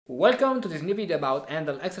Welcome to this new video about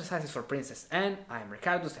Handel exercises for Princess Anne. I'm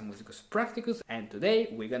Ricardus, a Musicus Practicus, and today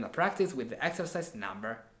we're gonna practice with the exercise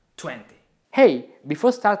number 20. Hey,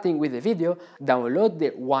 before starting with the video, download the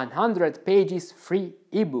 100 pages free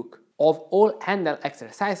ebook of all Handel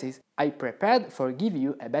exercises I prepared for give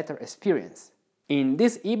you a better experience. In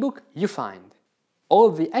this ebook you find all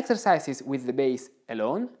the exercises with the bass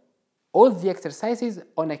alone, all the exercises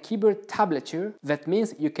on a keyboard tablature, that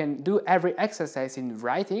means you can do every exercise in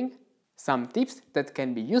writing, some tips that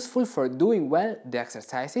can be useful for doing well the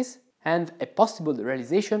exercises, and a possible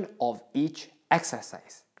realization of each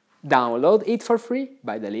exercise. Download it for free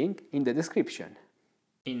by the link in the description.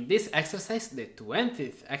 In this exercise, the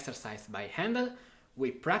 20th exercise by Handel,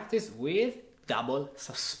 we practice with double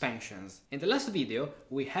suspensions. In the last video,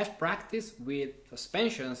 we have practiced with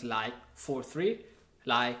suspensions like 4/3,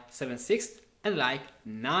 like 7/6 and like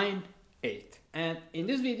 9/8. And in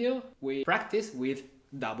this video we practice with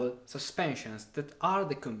double suspensions that are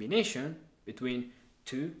the combination between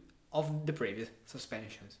two of the previous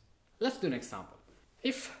suspensions. Let's do an example.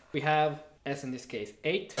 If we have, as in this case,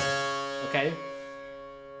 8, okay,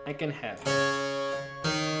 I can have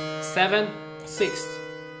 7/6,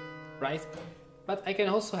 right? But I can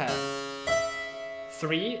also have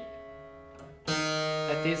 3,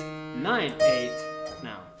 that is 9/8.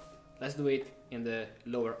 Now, let's do it in the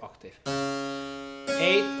lower octave.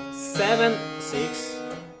 8, 7, 6,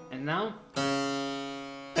 and now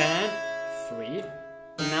 10, 3,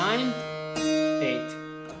 9, 8.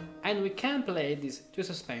 And we can play these two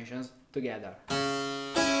suspensions together.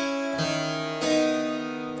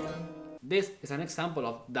 This is an example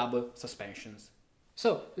of double suspensions.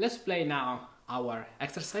 So, let's play now our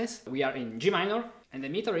exercise. We are in G minor, and the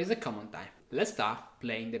meter is the common time. Let's start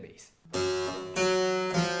playing the bass.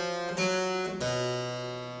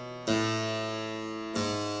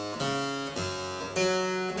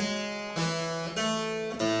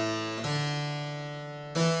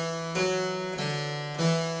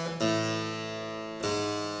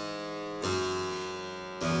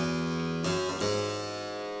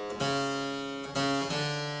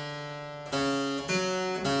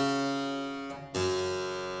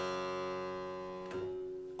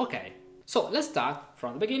 Okay, so let's start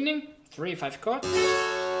from the beginning. 3/5 chord,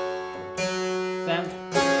 then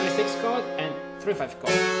 3/6 chord and 3/5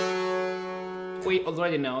 chord. We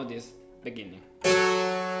already know this beginning.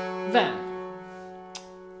 Then,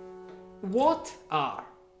 what are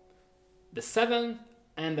the 7th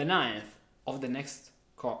and the 9th of the next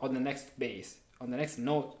chord, on the next bass, on the next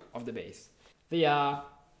note of the bass? They are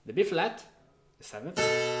the B flat, the 7th,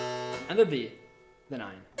 and the D, the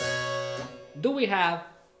 9. Do we have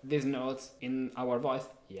these notes in our voice?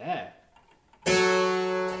 Yeah.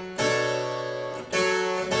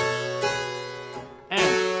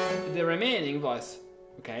 And the remaining voice,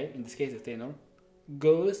 okay, in this case the tenor,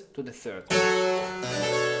 goes to the 3rd.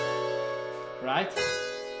 Right?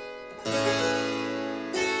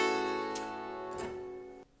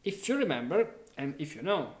 If you remember, and if you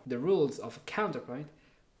know the rules of counterpoint,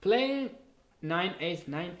 playing 9/8,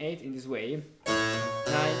 9/8 in this way,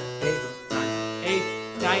 9/8, 9/8,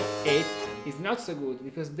 9/8 is not so good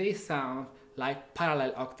because they sound like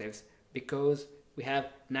parallel octaves, because we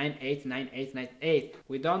have 9/8, 9/8, 9/8.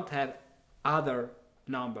 We don't have other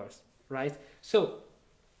numbers, right? So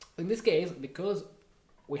in this case, because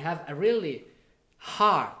we have a really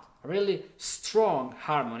hard, really strong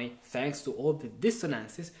harmony thanks to all the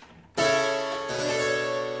dissonances,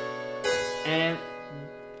 and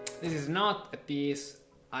this is not a piece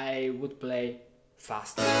I would play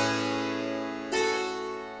faster.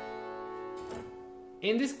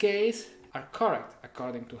 In this case, are correct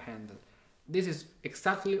according to Handel. This is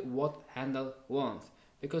exactly what Handel wants,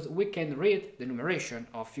 because we can read the numeration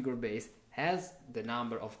of figure bass as the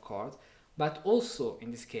number of chords, but also in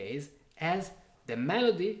this case as the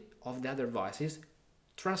melody of the other voices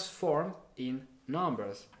transformed in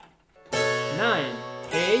numbers. 9,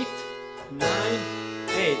 8, 9,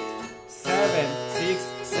 8, 7, 6,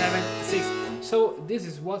 7, 6. So this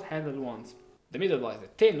is what Handel wants. The middle voice, the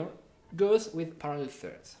tenor, goes with parallel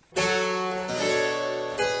thirds.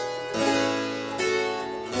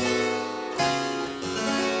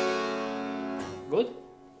 Good.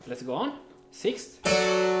 Let's go on. 6th,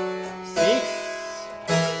 6th.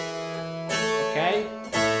 Okay.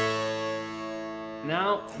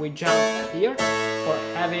 Now we jump here for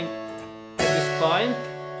having at this point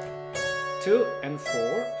 2 and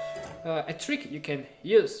 4. A trick you can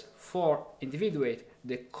use for individuate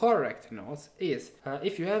the correct notes is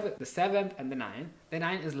if you have the 7th and the 9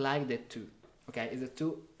 is like the 2, okay, is the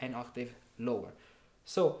 2 an octave lower.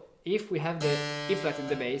 So if we have the E flat in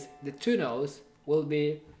the bass, the two notes will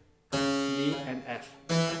be D and F,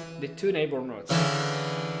 the two neighbor notes.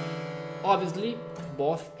 Obviously,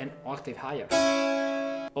 both an octave higher,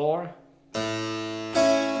 or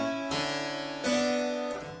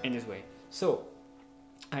in this way. So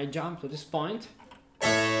I jump to this point.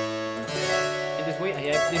 In this way, I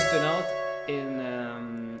have these two notes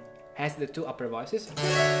in has the two upper voices.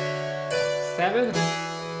 7,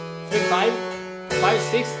 3, 5, 5,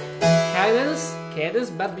 6, cadence,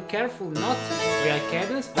 but be careful, not real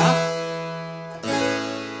cadence, but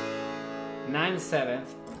 9, 7,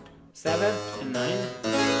 7 and 9.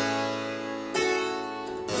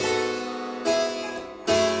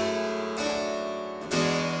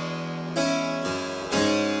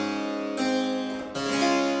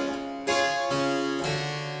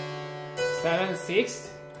 Seven, 6,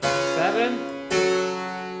 7,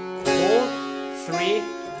 4, 3,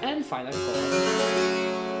 and final chord.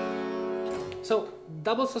 So,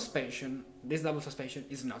 double suspension, this double suspension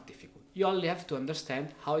is not difficult. You only have to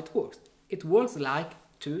understand how it works. It works like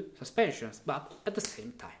two suspensions, but at the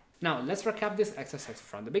same time. Now, let's recap this exercise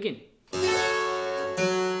from the beginning.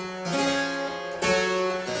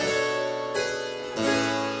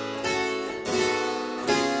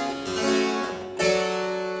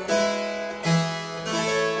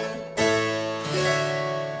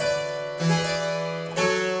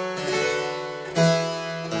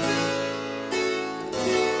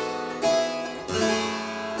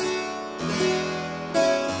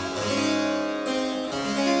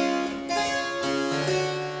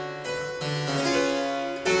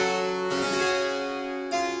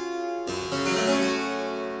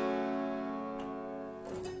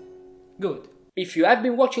 Good. If you have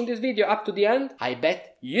been watching this video up to the end, I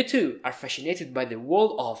bet you too are fascinated by the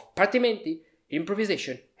world of Partimento,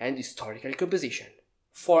 improvisation and historical composition.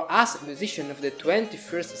 For us musicians of the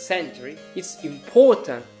 21st century, it's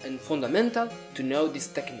important and fundamental to know these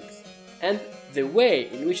techniques and the way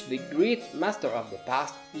in which the great masters of the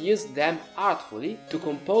past used them artfully to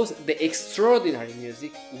compose the extraordinary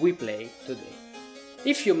music we play today.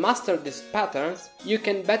 If you master these patterns, you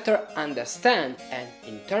can better understand and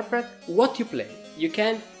interpret what you play. You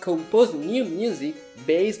can compose new music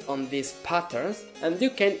based on these patterns, and you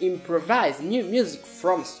can improvise new music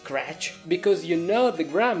from scratch because you know the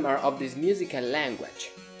grammar of this musical language.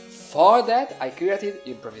 For that, I created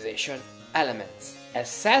Improvisation Elements, a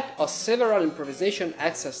set of several improvisation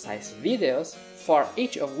exercise videos, for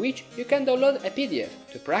each of which you can download a PDF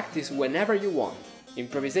to practice whenever you want.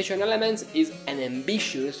 Improvisation Elements is an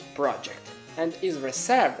ambitious project and is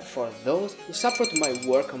reserved for those who support my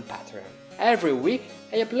work on Patreon. Every week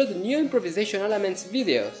I upload new Improvisation Elements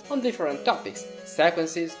videos on different topics,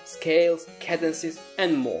 sequences, scales, cadences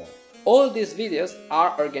and more. All these videos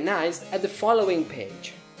are organized at the following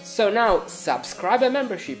page. So now subscribe a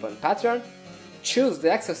membership on Patreon, choose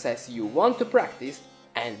the exercise you want to practice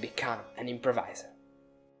and become an improviser.